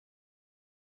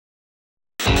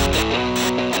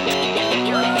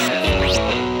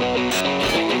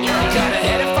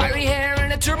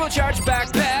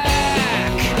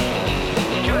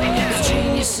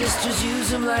masters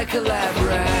use him like a lab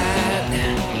rat.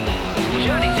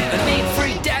 A neat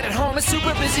freak dad at home, a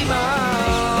super busy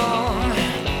mom.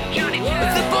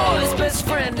 The boy's best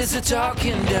friend is a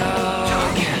talking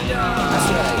dog. That's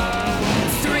right.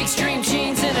 3 extreme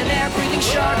genes and an air-breathing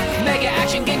shark. Mega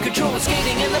action game control with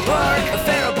skating in the park. A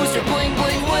Pharaoh booster bling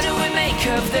bling. What do we make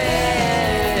of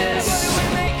this?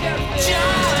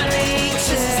 Johnny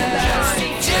Test.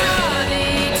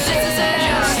 Johnny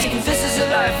Test. This is the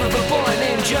life of a boy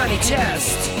named Johnny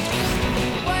Test.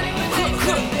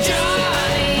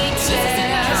 Johnny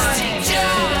Test.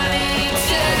 Johnny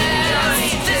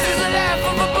Test. This is the life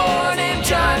of a boy named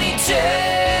Johnny Test.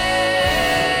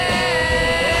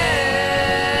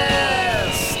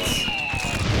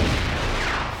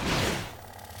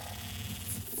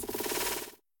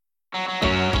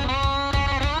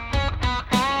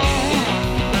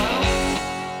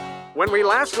 When we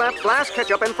last left Blast,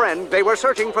 Ketchup, and Friend, they were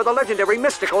searching for the legendary,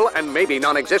 mystical, and maybe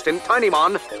non-existent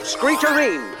Tinymon,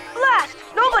 Screecherine. Blast!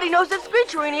 Nobody knows that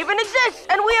Screecherine even exists,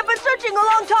 and we have been searching a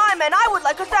long time, and I would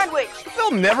like a sandwich.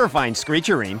 We'll never find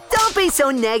Screecherine. Don't be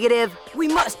so negative. We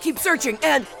must keep searching,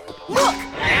 and look!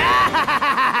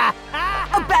 A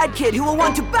bad kid who will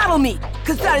want to battle me,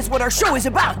 because that is what our show is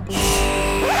about.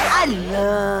 I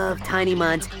love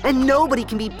Tinymons, and nobody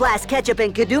can beat Blast, Ketchup,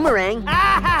 and Kadoomerang.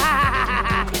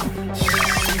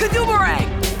 Kadoomerang,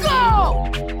 go!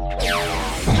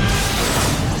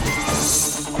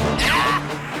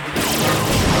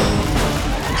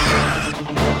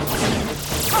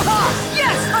 Aha!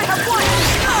 Yes, I have won!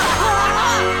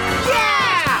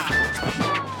 Yeah!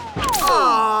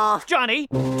 Aww. Johnny,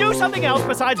 do something else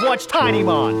besides watch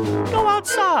Tinymon. Go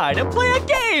outside and play a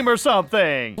game or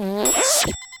something.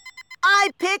 I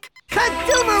pick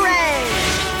Kadoomerang!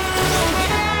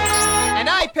 And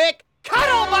I pick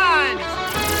Cuddle Buns!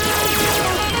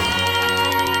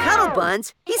 Cuddle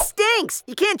Buns? He stinks!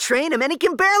 You can't train him and he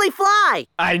can barely fly!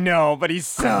 I know, but he's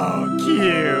so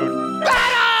cute.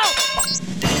 Battle!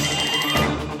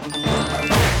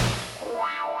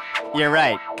 You're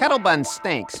right. Cuddle Bun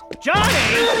stinks. Johnny,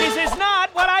 this is not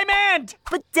what I meant!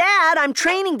 But Dad, I'm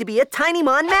training to be a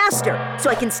Tinymon master, so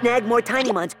I can snag more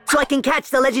Tinymons, so I can catch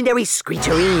the legendary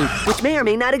Screecherine, which may or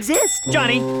may not exist.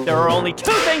 Johnny, there are only 2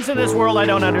 things in this world I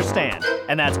don't understand,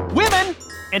 and that's women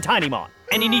and Tinymon.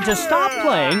 And you need to stop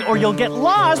playing or you'll get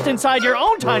lost inside your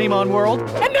own Tinymon world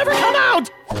and never come out!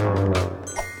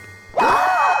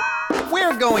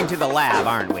 We're going to the lab,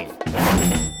 aren't we?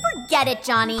 Forget it,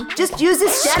 Johnny. Just use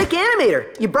this static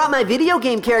animator. You brought my video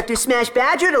game character Smash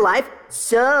Badger to life,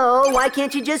 so why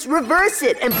can't you just reverse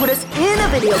it and put us in a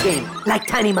video game, like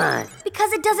Tinymon?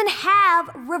 Because it doesn't have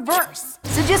reverse.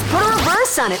 So just put a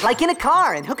reverse on it, like in a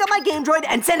car, and hook up my Game Droid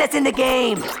and send us in the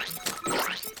game.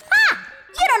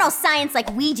 You don't know science like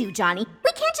we do, Johnny.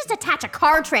 We can't just attach a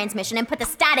car transmission and put the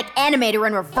static animator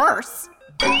in reverse.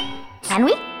 Can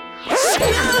we?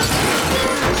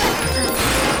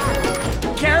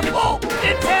 Careful!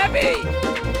 It's heavy!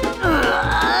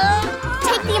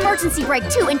 Take the emergency brake,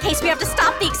 too, in case we have to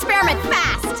stop the experiment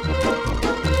fast.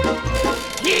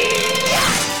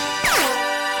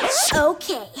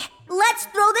 Okay, let's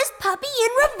throw this puppy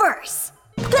in reverse.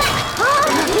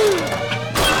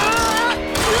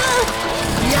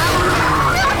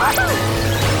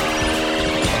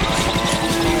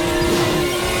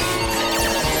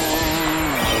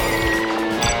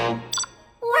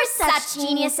 We're such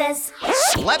geniuses.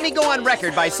 Let me go on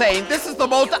record by saying this is the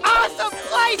most awesome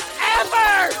place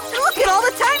ever! Look at all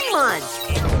the Tinymons!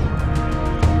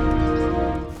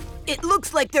 It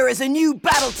looks like there is a new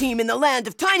battle team in the land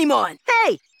of Tinymon.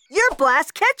 Hey, you're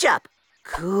Blast Ketchup.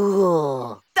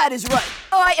 Cool. That is right.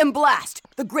 I am Blast,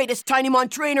 the greatest Tinymon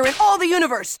trainer in all the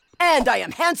universe. And I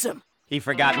am handsome. He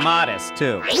forgot modest,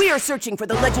 too. We are searching for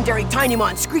the legendary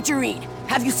Tinymon, Screecherine.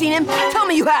 Have you seen him? Tell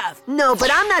me you have. No, but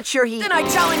I'm not sure he... Then I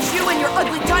challenge you and your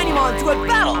ugly Tinymon to a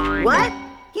battle. What?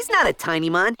 He's not a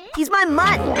Tinymon. He's my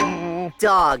mutt.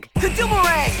 Dog.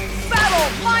 Kadoomerang! Battle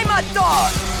my mutt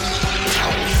dog!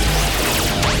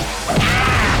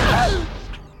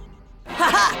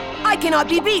 Haha! I cannot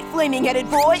be beat, flaming-headed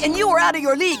boy, and you are out of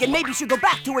your league and maybe should go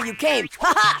back to where you came.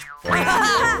 Ha-ha!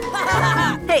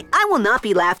 Hey, I will not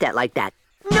be laughed at like that.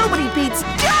 Nobody beats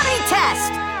Johnny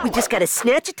Test! We just gotta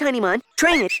snatch a Tinymon,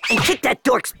 train it, and kick that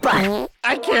dork's butt.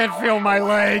 I can't feel my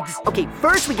legs. Okay,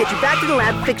 first we get you back to the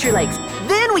lab, fix your legs.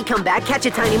 Then we come back, catch a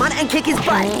Tinymon, and kick his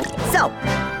butt. So,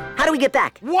 how do we get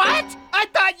back? What? I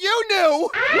thought you knew!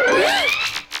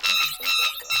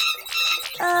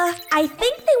 I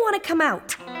think they want to come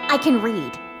out. I can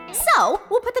read. So,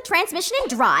 we'll put the transmission in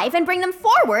drive and bring them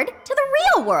forward to the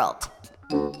real world.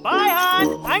 Bye,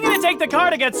 hon. I'm gonna take the car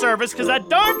to get service because that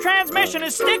darn transmission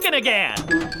is sticking again.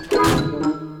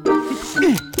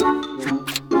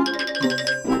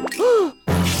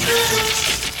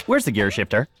 Where's the gear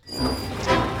shifter? No!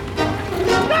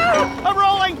 I'm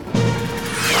rolling!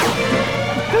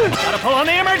 Gotta pull on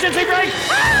the emergency brake!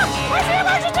 Ah! Where's the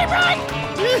emergency brake?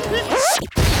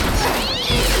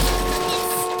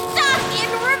 Stuck in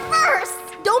reverse!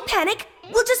 Don't panic.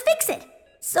 We'll just fix it.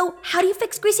 So, how do you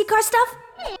fix greasy car stuff?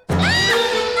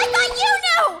 I thought you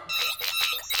knew!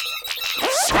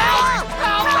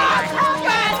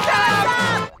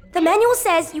 The manual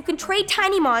says you can trade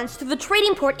Tinymons through the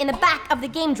trading port in the back of the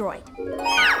game droid.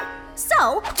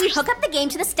 So, we hook up the game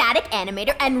to the static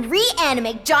animator and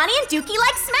reanimate Johnny and Dukey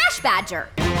like Smash Badger.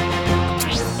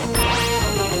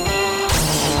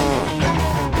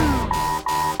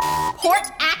 Port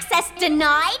access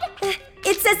denied?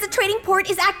 It says the trading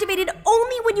port is activated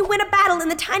only when you win a battle in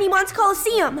the Tinymons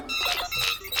Coliseum.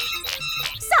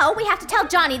 So, we have to tell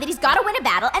Johnny that he's gotta win a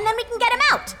battle and then we can get him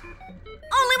out.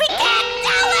 Only we can't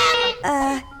tell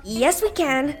him! Yes we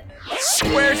can.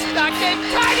 We're stuck in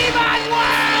Tinymon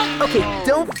World! Okay,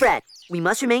 don't fret. We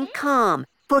must remain calm,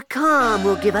 for calm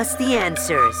will give us the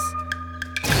answers.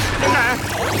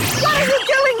 What are you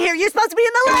doing here? You're supposed to be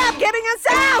in the lab getting us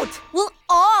out! We'll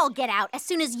all get out as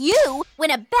soon as you win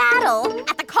a battle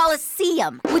at the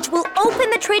Coliseum. Which will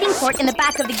open the trading port in the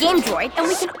back of the game droid, and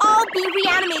we can all be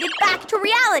reanimated back to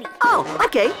reality. Oh,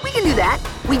 okay, we can do that.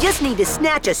 We just need to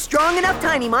snatch a strong enough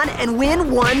Tinymon and win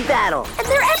one battle. And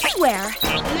they're everywhere.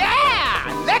 Yeah!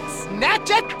 Let's snatch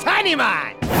a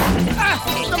Tinymon!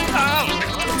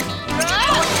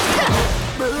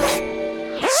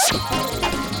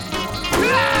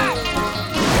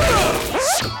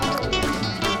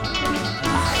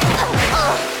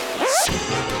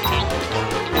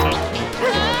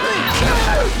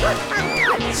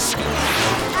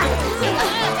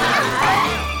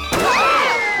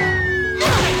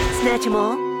 Snatch them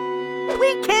all?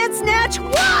 We can't snatch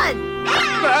one!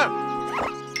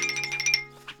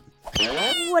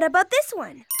 What about this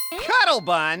one? Cuddle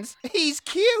Buns? He's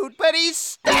cute, but he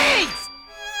stinks!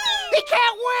 He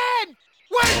can't win!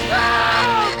 We're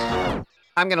screwed!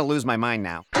 I'm gonna lose my mind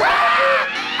now.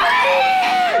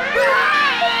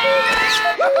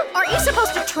 Aren't you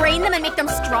supposed to train them and make them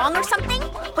strong or something?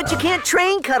 But you can't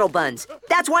train Cuddle Buns.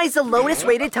 That's why he's the lowest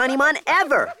rated Tinymon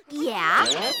ever. Yeah?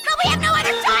 But we have no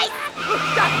other choice!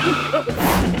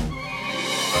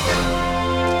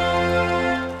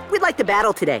 We'd like to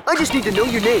battle today. I just need to know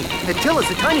your name and tell us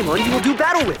the Tinymon you will do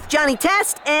battle with. Johnny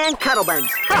Test and Cuddle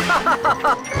Buns.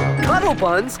 Cuddle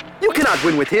Buns? You cannot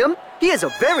win with him. He is a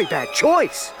very bad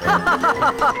choice.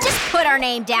 Just put our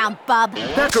name down, bub.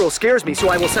 That girl scares me, so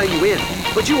I will sign you in.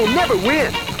 But you will never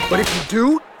win. But if you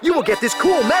do, you will get this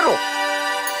cool medal.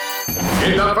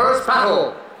 In the first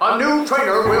battle, a new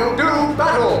trainer will do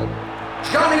battle.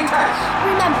 Johnny Test.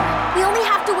 Remember, we only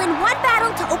have to win one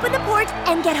battle to open the port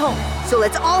and get home. So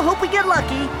let's all hope we get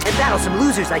lucky and battle some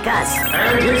losers like us.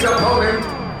 And his opponent,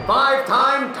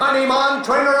 5-time Tinymon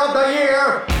Trainer of the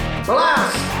Year,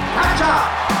 Blast Catcher.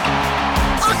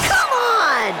 Oh, come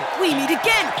on! We meet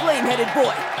again, flame-headed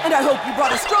boy. And I hope you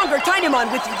brought a stronger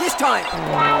Tinymon with you this time.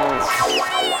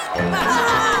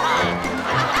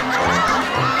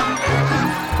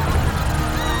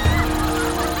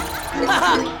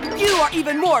 You are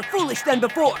even more foolish than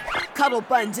before. Cuddle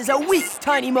Buns is a weak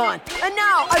Tinymon. And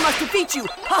now I must defeat you.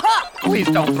 Ha-ha! Please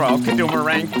don't throw out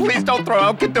Kadoomerang. Please don't throw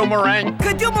out Kadoomerang.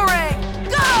 Kadoomerang,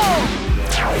 go!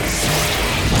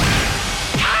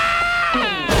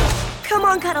 Come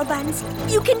on, Cuddle Buns.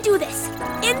 You can do this.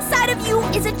 Inside of you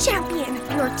is a champion.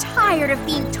 You're tired of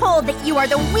being told that you are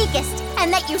the weakest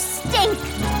and that you stink.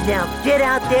 Now get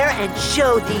out there and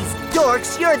show these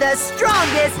dorks you're the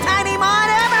strongest Tinymon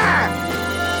ever!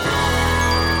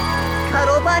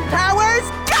 Cuddle Bun powers,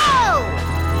 go!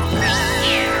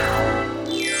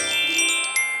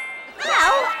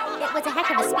 Well, it was a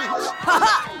heck of a speech.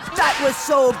 Ha-ha! That was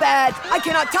so bad, I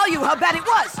cannot tell you how bad it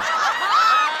was.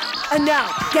 And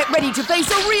now, get ready to face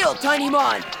a real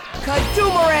Tinymon.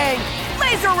 Kadoomerang!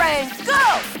 Laserang,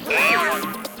 go!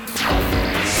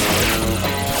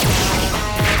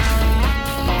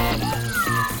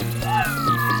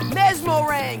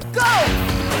 Mesmerang, go!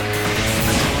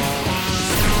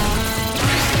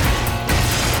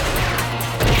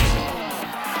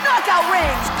 Knockout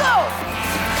range, go!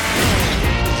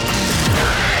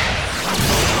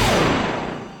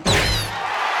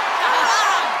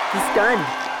 He's stunned.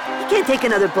 He can't take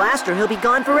another blaster. He'll be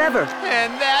gone forever.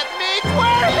 And that means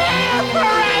we're here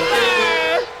forever!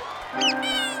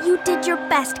 You did your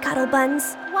best, Cuddle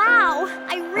Buns. Wow,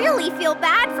 I really feel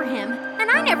bad for him. And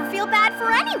I never feel bad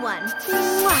for anyone.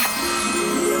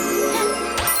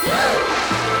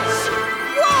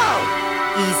 Whoa!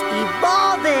 He's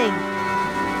evolving!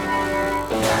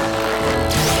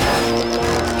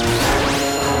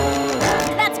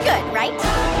 That's good, right?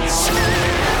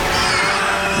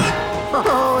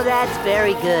 Oh, that's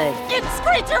very good. It's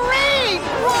Screecherine!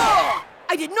 Whoa!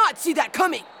 I did not see that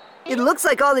coming. It looks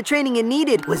like all the training it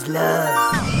needed was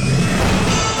love.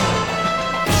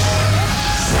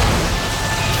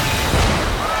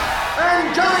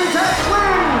 And Johnny Test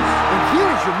wins! And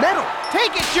here's your medal.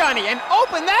 Take it, Johnny, and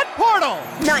open that portal!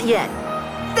 Not yet.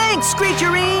 Thanks,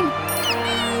 Screecherine!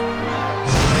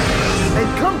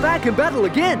 And come back and battle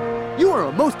again. You are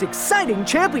a most exciting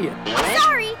champion.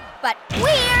 Sorry, but we're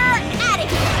out of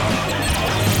here.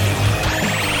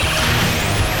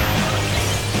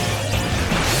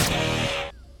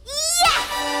 Yes!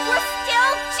 We're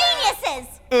still geniuses!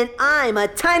 And I'm a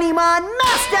Tinymon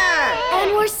master!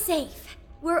 And we're safe.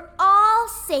 We're all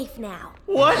safe now.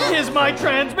 What is my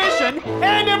transmission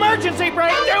and emergency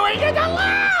brake doing in the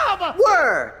lab?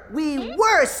 We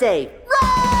were safe.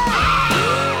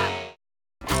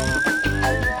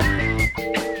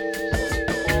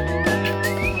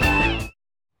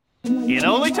 It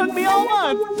only took me a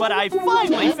month, but I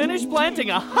finally finished planting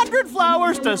 100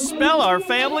 flowers to spell our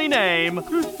family name.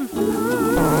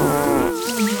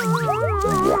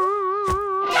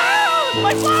 No!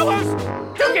 My flowers!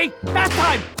 Dukey,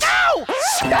 Bathtime! No!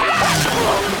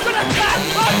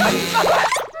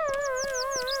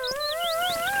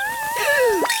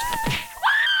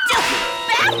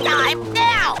 Bathtime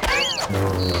now!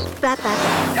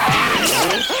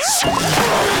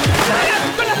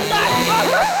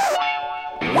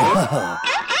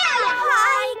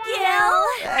 Hi,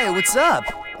 Gil. Hey, what's up?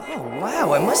 Oh,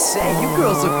 wow, I must say, you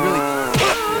girls look really...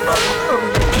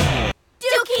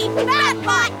 Dukey,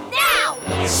 Batbot now!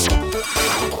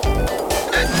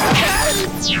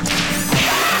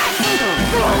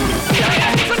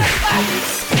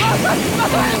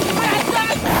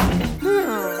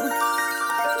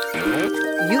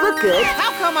 You look good.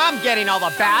 How come I'm getting all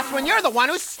the baths when you're the one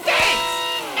who stinks?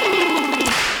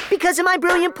 Because of my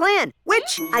brilliant plan,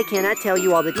 which I cannot tell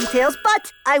you all the details,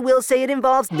 but I will say it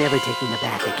involves never taking a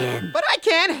bath again. But I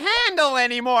can't handle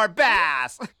any more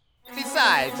baths.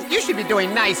 Besides, you should be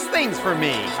doing nice things for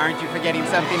me. Aren't you forgetting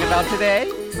something about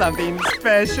today? Something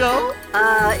special?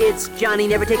 It's Johnny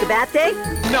Never Take a Bath Day?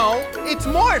 No, it's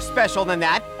more special than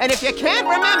that. And if you can't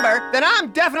remember, then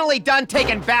I'm definitely done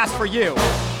taking baths for you.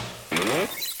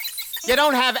 You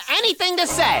don't have anything to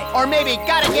say, or maybe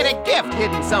gotta get a gift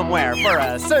hidden somewhere for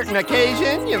a certain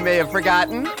occasion you may have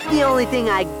forgotten. The only thing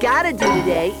I gotta do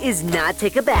today is not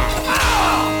take a bath.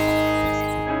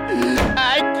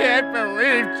 I can't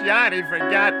believe Johnny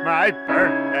forgot my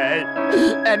birthday.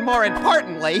 And more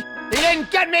importantly, he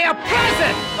didn't get me a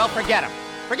present! Well, forget him.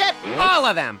 Forget all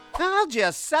of them. I'll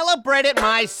just celebrate it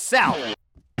myself.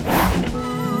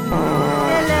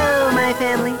 Hello, my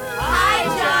family. Hi,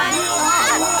 John.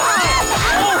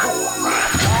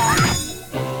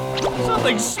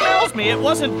 Something smells me it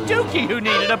wasn't Dukey who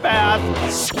needed a bath.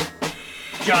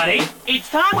 Johnny, it's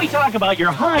time we talk about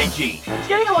your hygiene. It's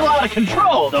getting a little out of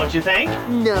control, don't you think?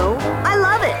 No, I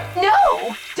love it.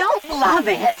 No, don't love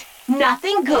it.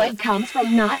 Nothing good comes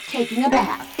from not taking a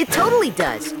bath. It totally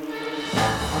does. 1,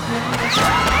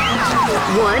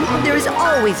 there is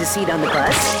always a seat on the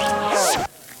bus.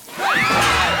 2,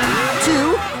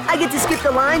 I get to skip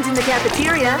the lines in the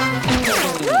cafeteria.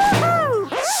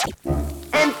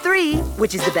 And 3,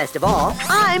 which is the best of all,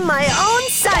 I'm my own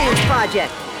science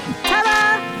project.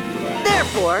 Ta-da!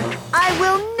 Therefore, I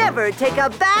will never take a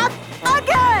bath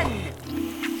again!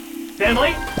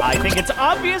 Family, I think it's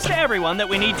obvious to everyone that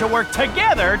we need to work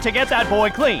together to get that boy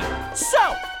clean.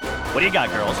 So, what do you got,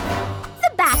 girls?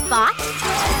 The bath bot.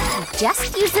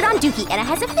 Just used it on Dukey, and it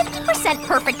has a 50%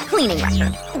 perfect cleaning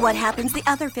record. What happens the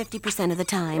other 50% of the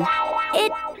time?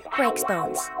 It breaks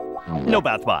bones. No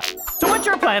bath bot. So what's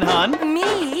your plan, hon?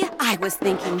 Me? I was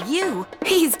thinking you.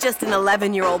 He's just an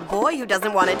 11-year-old boy who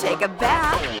doesn't want to take a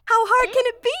bath. How hard can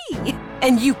it be?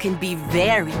 And you can be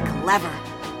very clever.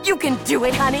 You can do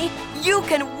it, honey. You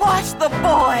can wash the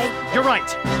boy. You're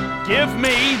right. Give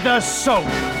me the soap.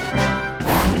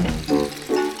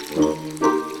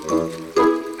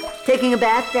 Taking a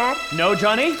bath, Dad? No,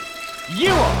 Johnny.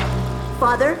 You are.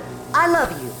 Father, I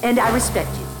love you and I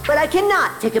respect you, but I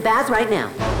cannot take a bath right now.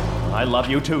 I love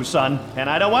you too, son, and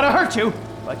I don't want to hurt you,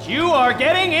 but you are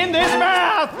getting in this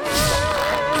bath!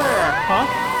 Huh?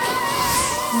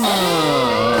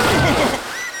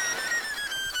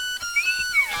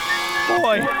 Boy,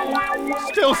 boy.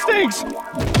 Still stinks.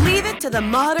 Leave it to the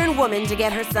modern woman to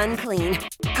get her son clean.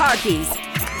 Car keys.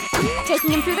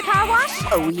 Taking him through the car wash?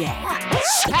 Oh, yeah.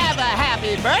 Have a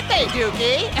happy birthday,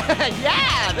 Dukey!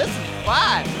 Yeah, this is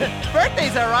fun!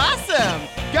 Birthdays are awesome!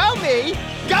 Go me!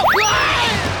 Go!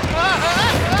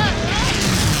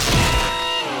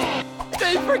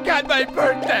 They forgot my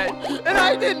birthday, and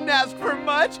I didn't ask for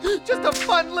much. Just a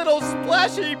fun little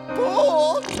splashy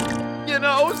pool. You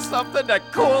know, something to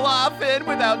cool off in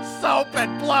without soap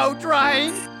and blow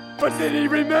drying. But did he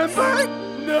remember?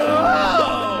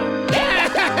 No!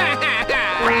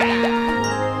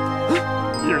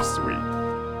 You're sweet.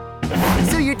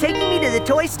 So you're taking me to the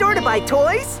toy store to buy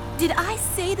toys? Did I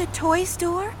say the toy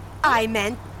store? I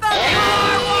meant the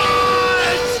car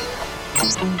wash!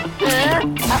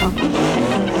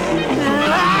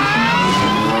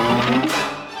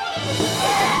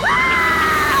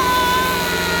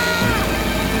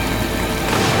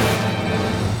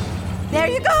 There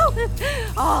you go!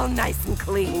 All nice and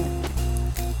clean.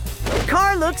 The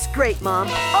car looks great, Mom.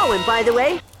 Oh, and by the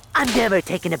way, I'm never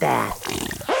taking a bath.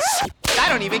 I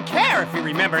don't even care if he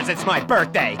remembers it's my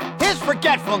birthday. His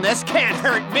forgetfulness can't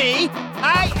hurt me.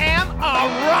 I am a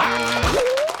rock.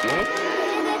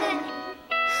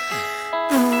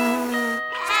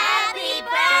 Happy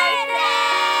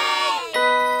birthday!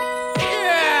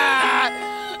 Yeah!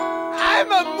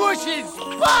 I'm a mushy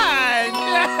sponge!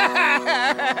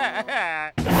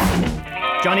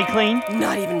 Johnny clean?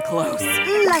 Not even close.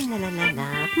 La la la la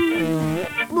la.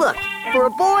 Look, for a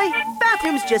boy,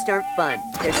 bathrooms just aren't fun.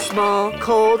 They're small,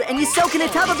 cold, and you soak in a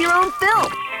tub of your own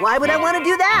film. Why would I want to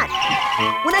do that?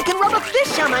 When I can rub a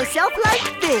fish on myself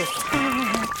like this.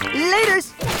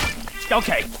 Laters.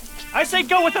 Okay, I say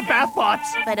go with the bath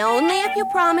bots. But only if you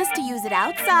promise to use it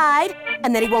outside,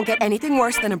 and then he won't get anything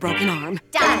worse than a broken arm.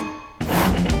 Done.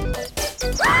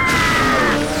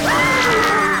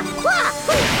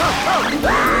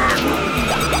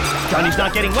 Johnny's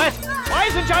not getting wet. Why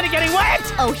isn't Johnny getting wet?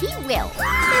 Oh, he will.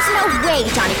 There's no way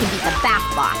Johnny can beat the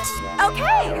bath bot.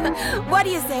 Okay, what do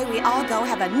you say we all go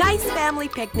have a nice family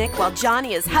picnic while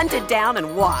Johnny is hunted down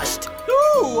and washed?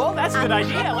 Ooh, well, that's a good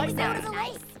idea. I like that.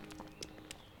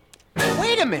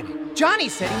 Wait a minute. Johnny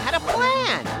said he had a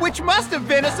plan, which must have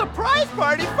been a surprise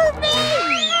party for me.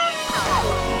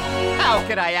 How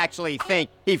could I actually think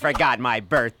he forgot my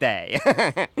birthday?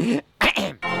 Surprise!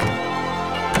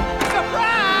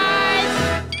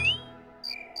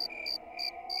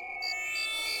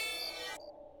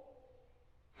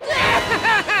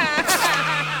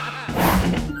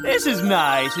 This is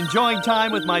nice, enjoying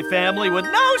time with my family with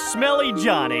no smelly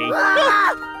Johnny.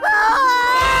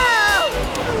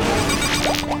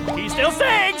 He still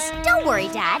stinks! Don't worry,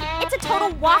 Dad. It's a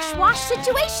total wash-wash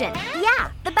situation.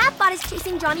 Yeah, the bath bot is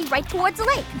chasing Johnny right towards the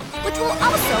lake, which will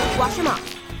also wash him off.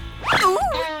 Ooh,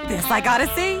 this I gotta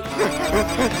see.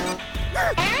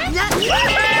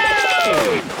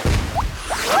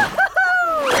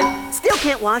 Still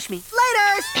can't wash me.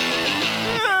 Laters!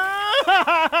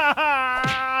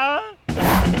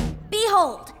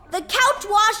 Behold, the couch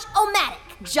wash-o-matic.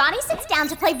 Johnny sits down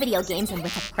to play video games, and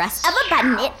with a press of a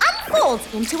button, it unfolds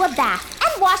into a bath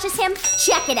and washes him.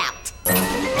 Check it out.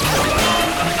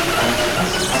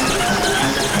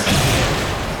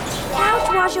 Couch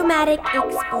wash-o-matic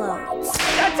explodes.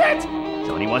 That's it!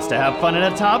 Johnny wants to have fun in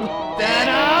a tub? Then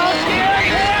I'll give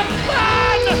him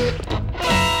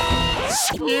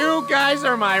fun! You guys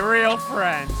are my real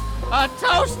friends. A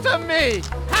toast to me.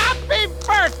 Happy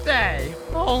birthday!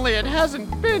 Only it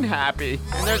hasn't been happy.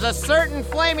 And there's a certain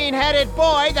flaming-headed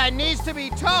boy that needs to be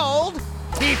told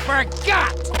he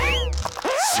forgot.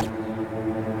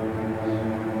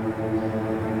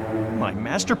 My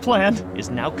master plan is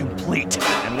now complete.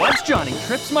 And once Johnny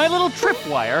trips my little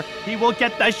tripwire, he will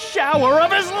get the shower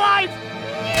of his life!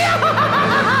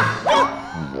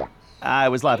 I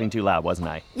was laughing too loud, wasn't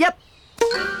I? Yep.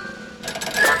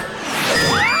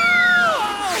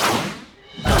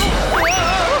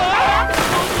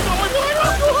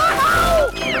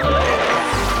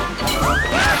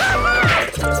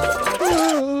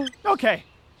 Okay,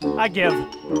 I give.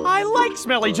 I like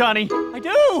smelly Johnny. I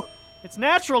do. It's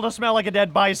natural to smell like a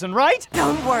dead bison, right?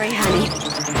 Don't worry, honey.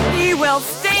 He will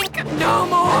stink no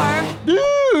more.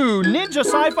 Ooh, ninja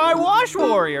sci-fi wash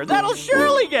warrior. That'll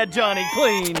surely get Johnny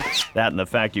clean. That and the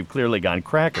fact you've clearly gone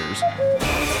crackers.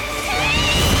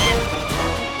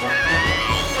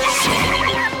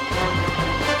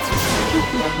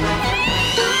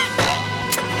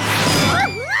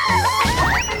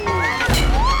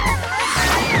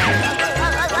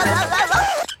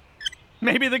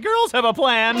 Maybe the girls have a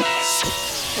plan.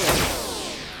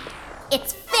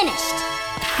 It's finished.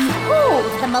 Behold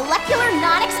the molecular,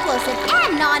 non-explosive,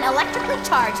 and non-electrically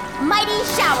charged mighty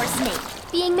shower snake.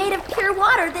 Being made of pure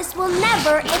water, this will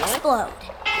never explode.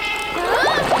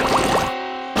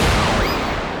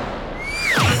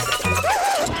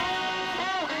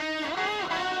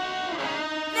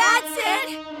 That's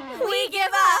it! We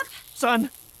give up! Son,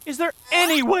 is there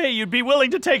any way you'd be willing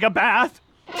to take a bath?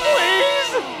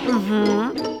 Please?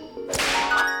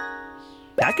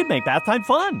 That could make bath time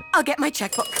fun. I'll get my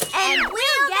checkbook. And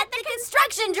we'll get the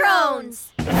construction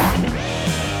drones!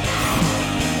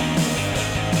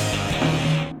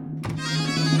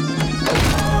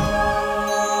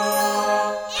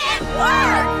 It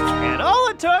worked! And all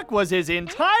it took was his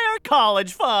entire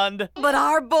college fund. But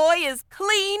our boy is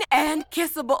clean and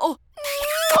kissable.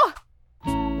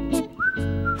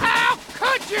 How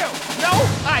could you? No,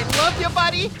 I love you,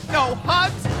 buddy. No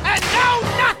hugs and no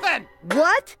nothing.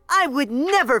 What? I would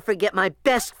never forget my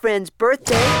best friend's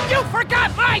birthday. You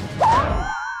forgot mine.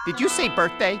 Did you say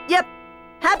birthday? Yep.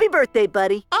 Happy birthday,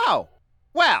 buddy. Oh,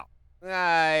 well,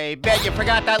 I bet you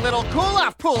forgot that little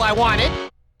cool-off pool I wanted.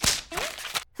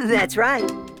 That's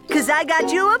right. 'Cause I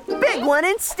got you a big one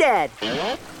instead.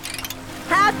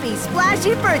 Happy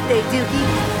splashy birthday, Dukey.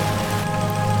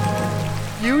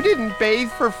 You didn't bathe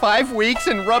for 5 weeks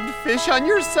and rubbed fish on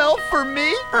yourself for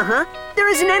me? Uh-huh. There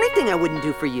isn't anything I wouldn't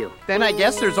do for you. Then I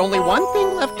guess there's only one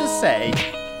thing left to say.